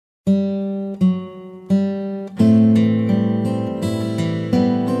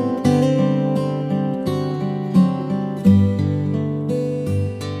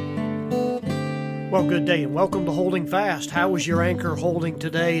good day and welcome to Holding Fast. How is your anchor holding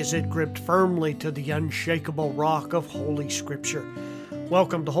today as it gripped firmly to the unshakable rock of Holy Scripture?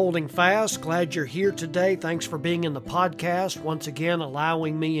 Welcome to Holding Fast. Glad you're here today. Thanks for being in the podcast, once again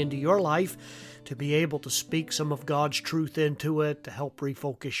allowing me into your life to be able to speak some of God's truth into it to help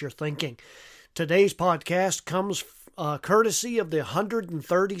refocus your thinking. Today's podcast comes courtesy of the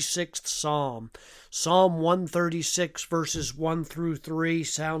 136th Psalm. Psalm 136 verses 1 through 3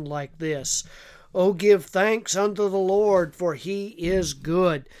 sound like this. O give thanks unto the Lord, for he is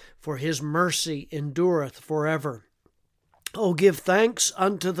good, for his mercy endureth forever. O give thanks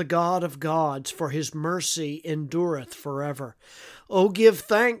unto the God of gods, for his mercy endureth forever. O give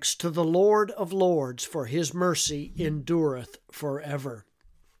thanks to the Lord of lords, for his mercy endureth forever.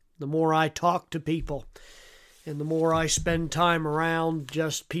 The more I talk to people, and the more I spend time around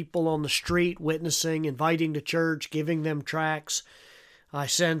just people on the street, witnessing, inviting to church, giving them tracts, I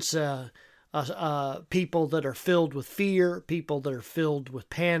sense people that are filled with fear, people that are filled with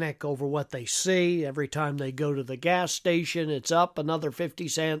panic over what they see. Every time they go to the gas station, it's up another 50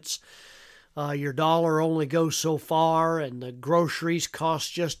 cents. Your dollar only goes so far, and the groceries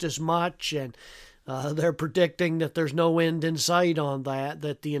cost just as much, and they're predicting that there's no end in sight on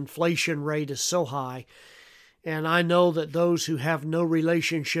that the inflation rate is so high. And I know that those who have no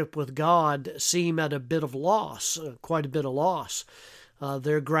relationship with God seem at a bit of loss, quite a bit of loss.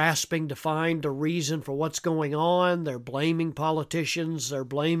 They're grasping to find a reason for what's going on. They're blaming politicians. They're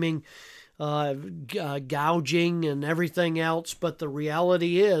blaming gouging and everything else. But the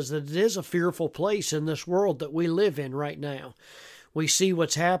reality is that it is a fearful place in this world that we live in right now. We see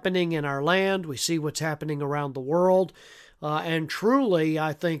what's happening in our land. We see what's happening around the world. And truly,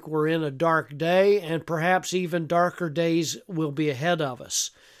 I think we're in a dark day, and perhaps even darker days will be ahead of us.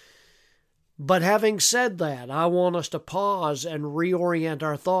 But having said that, I want us to pause and reorient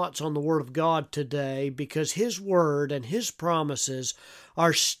our thoughts on the Word of God today, because His Word and His promises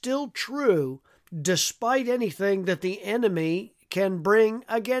are still true despite anything that the enemy can bring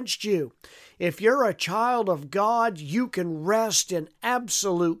against you. If you're a child of God, you can rest in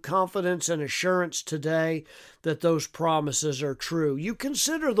absolute confidence and assurance today that those promises are true. You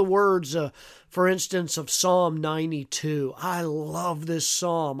consider the words, for instance, of Psalm 92. I love this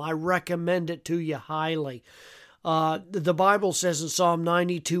psalm. I recommend it to you highly. The Bible says in Psalm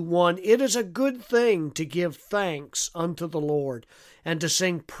 92:1, it is a good thing to give thanks unto the Lord, and to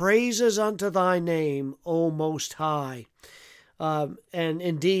sing praises unto thy name, O Most High. And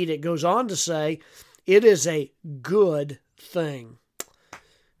indeed, it goes on to say, it is a good thing.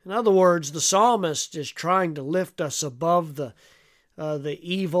 In other words, the psalmist is trying to lift us above the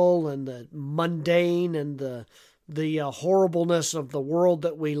evil and the mundane and the horribleness of the world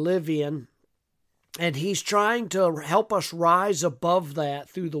that we live in. And he's trying to help us rise above that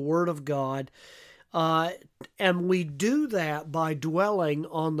through the Word of God. And we do that by dwelling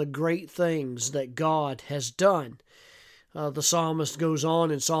on the great things that God has done. The psalmist goes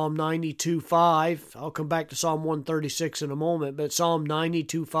on in Psalm 92:5. I'll come back to Psalm 136 in a moment, but Psalm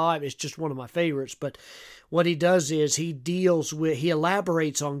 92:5 is just one of my favorites. But what he does is he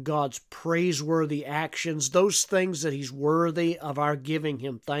elaborates on God's praiseworthy actions, those things that he's worthy of our giving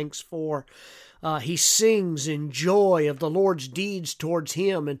him thanks for. He sings in joy of the Lord's deeds towards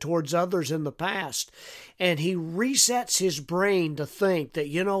him and towards others in the past. And he resets his brain to think that,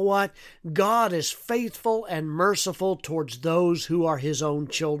 you know what? God is faithful and merciful towards those who are his own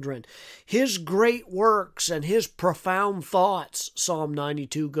children. His great works and his profound thoughts, Psalm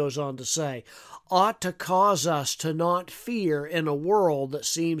 92 goes on to say, ought to cause us to not fear in a world that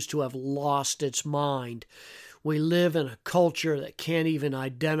seems to have lost its mind. We live in a culture that can't even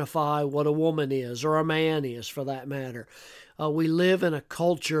identify what a woman is, or a man is for that matter. We live in a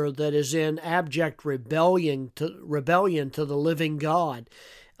culture that is in abject rebellion to the living God.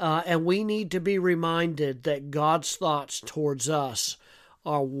 And we need to be reminded that God's thoughts towards us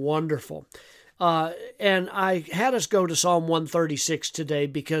are wonderful. And I had us go to Psalm 136 today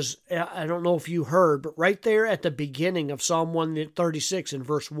because I don't know if you heard, but right there at the beginning of Psalm 136 in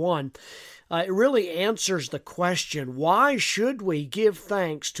verse 1, it really answers the question, why should we give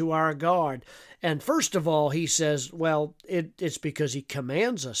thanks to our God? And first of all, he says, well, it's because he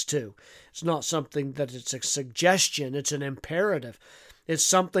commands us to. It's not something that it's a suggestion, it's an imperative. It's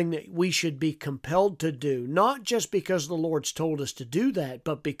something that we should be compelled to do, not just because the Lord's told us to do that,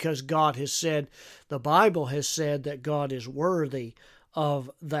 but because God has said, the Bible has said that God is worthy of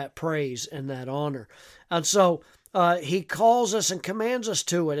that praise and that honor. And so he calls us and commands us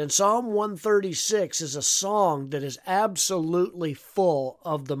to it. And Psalm 136 is a song that is absolutely full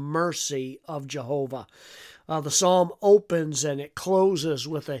of the mercy of Jehovah. The psalm opens and it closes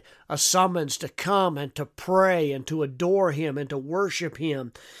with a summons to come and to pray and to adore Him and to worship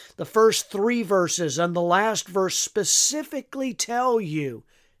Him. The first 3 verses and the last verse specifically tell you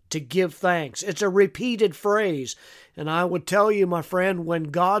to give thanks. It's a repeated phrase. And I would tell you, my friend, when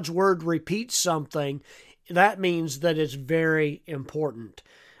God's Word repeats something, that means that it's very important.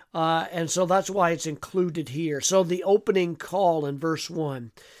 And so that's why it's included here. So the opening call in verse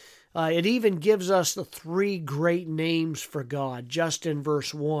 1. It even gives us the 3 great names for God just in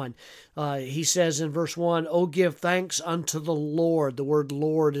verse 1. He says in verse 1, "Oh, give thanks unto the Lord." The word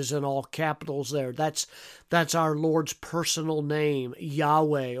Lord is in all capitals there. That's our Lord's personal name,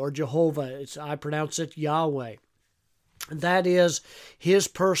 Yahweh or Jehovah. I pronounce it Yahweh. That is His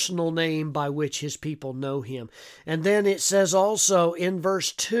personal name by which His people know Him. And then it says also in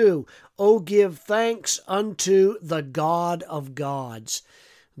verse 2, "Oh, give thanks unto the God of gods."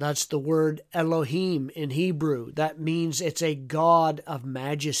 That's the word Elohim in Hebrew. That means it's a God of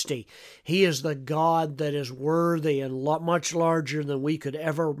majesty. He is the God that is worthy and much larger than we could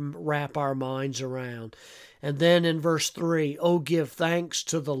ever wrap our minds around. And then in verse 3, "Oh, give thanks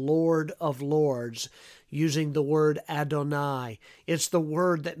to the Lord of lords," using the word Adonai. It's the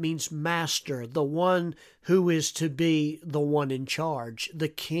word that means master, the one who is to be the one in charge, the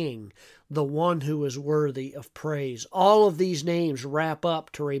king, the one who is worthy of praise. All of these names wrap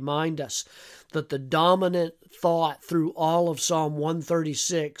up to remind us that the dominant thought through all of Psalm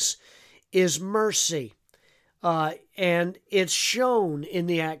 136 is mercy. And it's shown in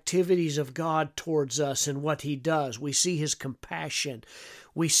the activities of God towards us and what He does. We see His compassion.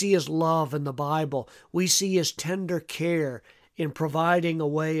 We see His love in the Bible. We see His tender care in providing a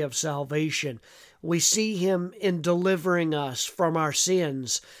way of salvation. We see Him in delivering us from our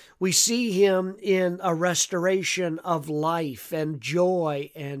sins. We see Him in a restoration of life and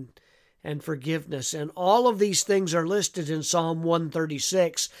joy and forgiveness. And all of these things are listed in Psalm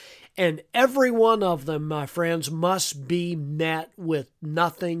 136. And every one of them, my friends, must be met with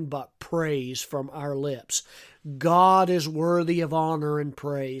nothing but praise from our lips. God is worthy of honor and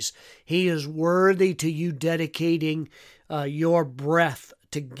praise. He is worthy to you dedicating your breath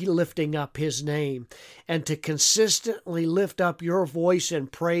to lifting up His name. And to consistently lift up your voice in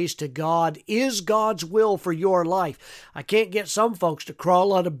praise to God is God's will for your life. I can't get some folks to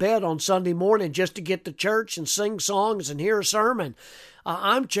crawl out of bed on Sunday morning just to get to church and sing songs and hear a sermon.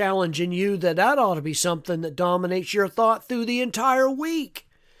 I'm challenging you that ought to be something that dominates your thought through the entire week.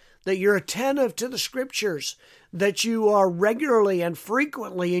 That you're attentive to the Scriptures, that you are regularly and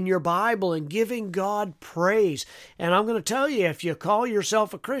frequently in your Bible and giving God praise. And I'm going to tell you, if you call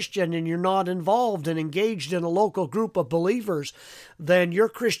yourself a Christian and you're not involved and engaged in a local group of believers, then your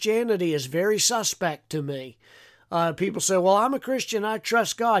Christianity is very suspect to me. People say, well, I'm a Christian, I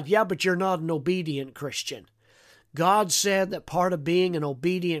trust God. Yeah, but you're not an obedient Christian. God said that part of being an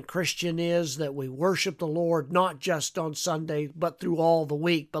obedient Christian is that we worship the Lord not just on Sunday, but through all the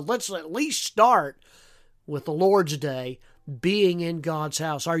week. But let's at least start with the Lord's Day, being in God's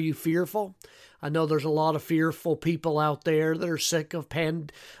house. Are you fearful? I know there's a lot of fearful people out there that are sick of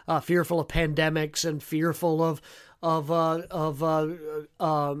fearful of pandemics and fearful of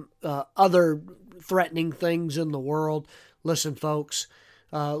other threatening things in the world. Listen, folks.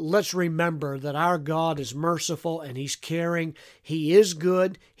 Let's remember that our God is merciful and He's caring. He is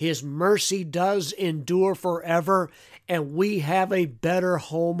good. His mercy does endure forever, and we have a better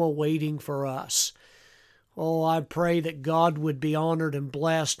home awaiting for us. Oh, I pray that God would be honored and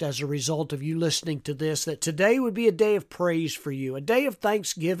blessed as a result of you listening to this, that today would be a day of praise for you, a day of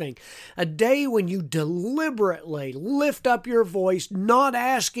thanksgiving, a day when you deliberately lift up your voice, not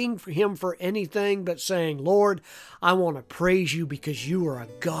asking for Him for anything, but saying, Lord, I want to praise You because You are a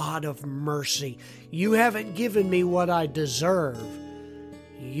God of mercy. You haven't given me what I deserve.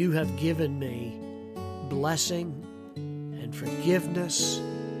 You have given me blessing and forgiveness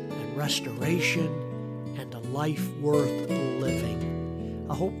and restoration and a life worth living.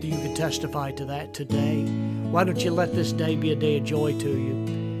 I hope that you can testify to that today. Why don't you let this day be a day of joy to you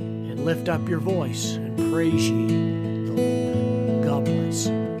and lift up your voice and praise Ye